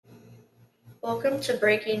Welcome to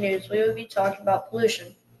Breaking News. We will be talking about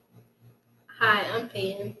pollution. Hi, I'm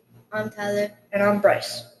Peyton. I'm Tyler. And I'm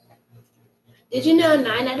Brice. Did you know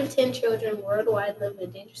 9 out of 10 children worldwide live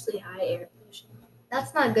with dangerously high air pollution?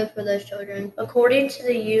 That's not good for those children. According to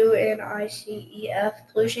the UNICEF,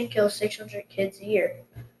 pollution kills 600 kids a year.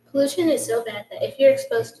 Pollution is so bad that if you're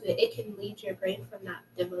exposed to it, it can lead your brain from not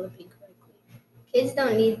developing correctly. Kids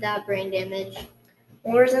don't need that brain damage.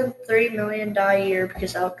 More than 3 million die a year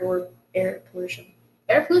because of outdoor air pollution.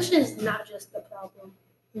 Air pollution is not just the problem.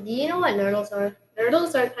 Do you know what nurdles are?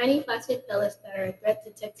 Nurdles are tiny plastic pellets that are a threat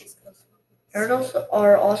to Texas coastal. Nurdles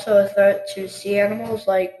are also a threat to sea animals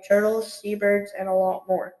like turtles, seabirds, and a lot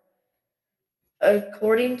more.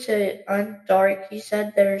 According to Undark, he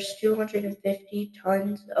said there's 250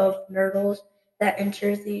 tons of nurdles that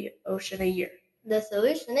enter the ocean a year. The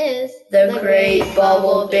solution is The Great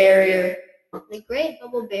Bubble Barrier. The Great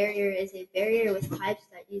Bubble Barrier is a barrier with pipes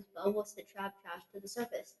that use bubbles to trap trash to the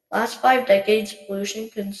surface. Last 5 decades, pollution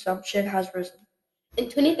consumption has risen. In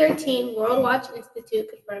 2013, World Watch Institute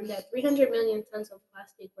confirmed that 300 million tons of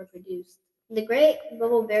plastic were produced. The Great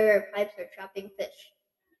Bubble Barrier pipes are trapping fish.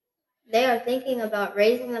 They are thinking about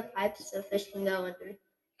raising the pipes so fish can go under.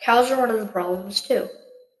 Cows are one of the problems too.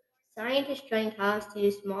 Scientists train cows to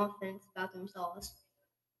use small fence bathroom stalls.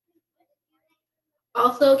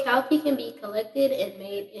 Also, cow pee can be collected and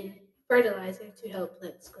made in fertilizer to help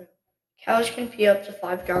plants grow. Cows can pee up to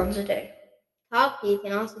 5 gallons a day. Cow pee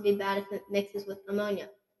can also be bad if it mixes with ammonia.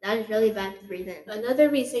 That is really bad to breathe in. Another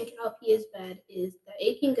reason cow pee is bad is that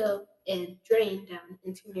it can go and drain down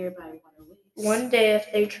into nearby waterways. One day,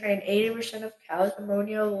 if they train 80% of cows,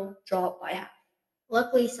 ammonia will drop by half.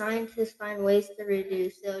 Luckily, scientists find ways to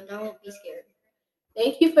reduce, so don't be scared.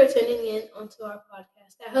 Thank you for tuning in onto our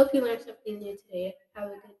podcast. I hope you learned something new today. Have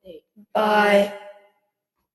a good day. Bye.